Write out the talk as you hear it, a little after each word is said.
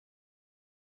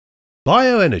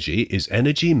Bioenergy is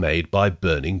energy made by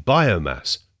burning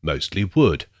biomass, mostly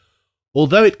wood.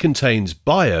 Although it contains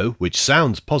bio, which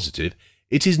sounds positive,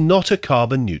 it is not a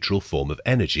carbon-neutral form of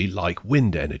energy like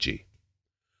wind energy.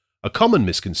 A common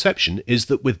misconception is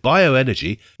that with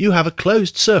bioenergy you have a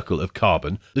closed circle of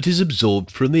carbon that is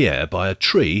absorbed from the air by a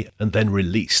tree and then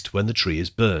released when the tree is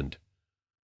burned.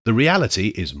 The reality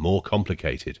is more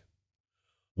complicated.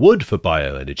 Wood for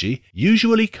bioenergy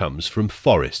usually comes from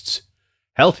forests.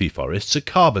 Healthy forests are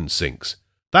carbon sinks.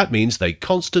 That means they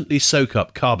constantly soak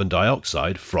up carbon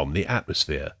dioxide from the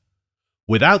atmosphere.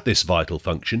 Without this vital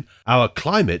function, our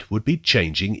climate would be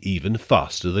changing even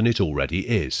faster than it already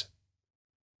is.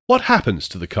 What happens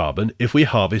to the carbon if we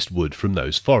harvest wood from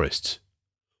those forests?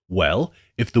 Well,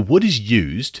 if the wood is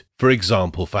used, for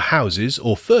example for houses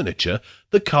or furniture,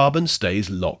 the carbon stays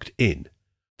locked in.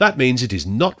 That means it is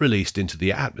not released into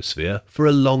the atmosphere for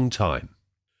a long time.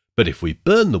 But if we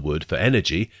burn the wood for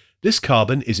energy, this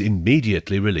carbon is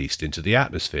immediately released into the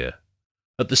atmosphere.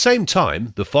 At the same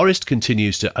time, the forest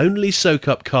continues to only soak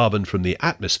up carbon from the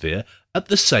atmosphere at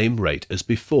the same rate as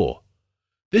before.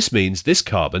 This means this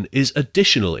carbon is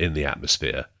additional in the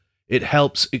atmosphere. It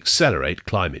helps accelerate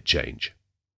climate change.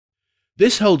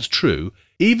 This holds true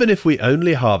even if we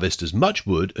only harvest as much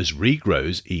wood as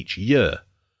regrows each year.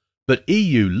 But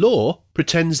EU law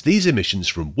pretends these emissions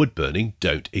from wood burning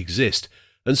don't exist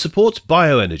and supports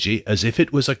bioenergy as if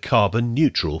it was a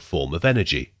carbon-neutral form of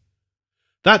energy.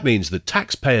 That means that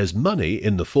taxpayers' money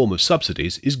in the form of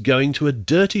subsidies is going to a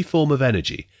dirty form of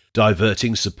energy,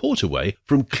 diverting support away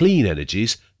from clean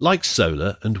energies like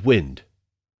solar and wind.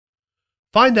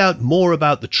 Find out more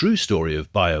about the true story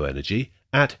of bioenergy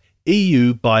at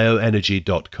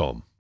eubioenergy.com.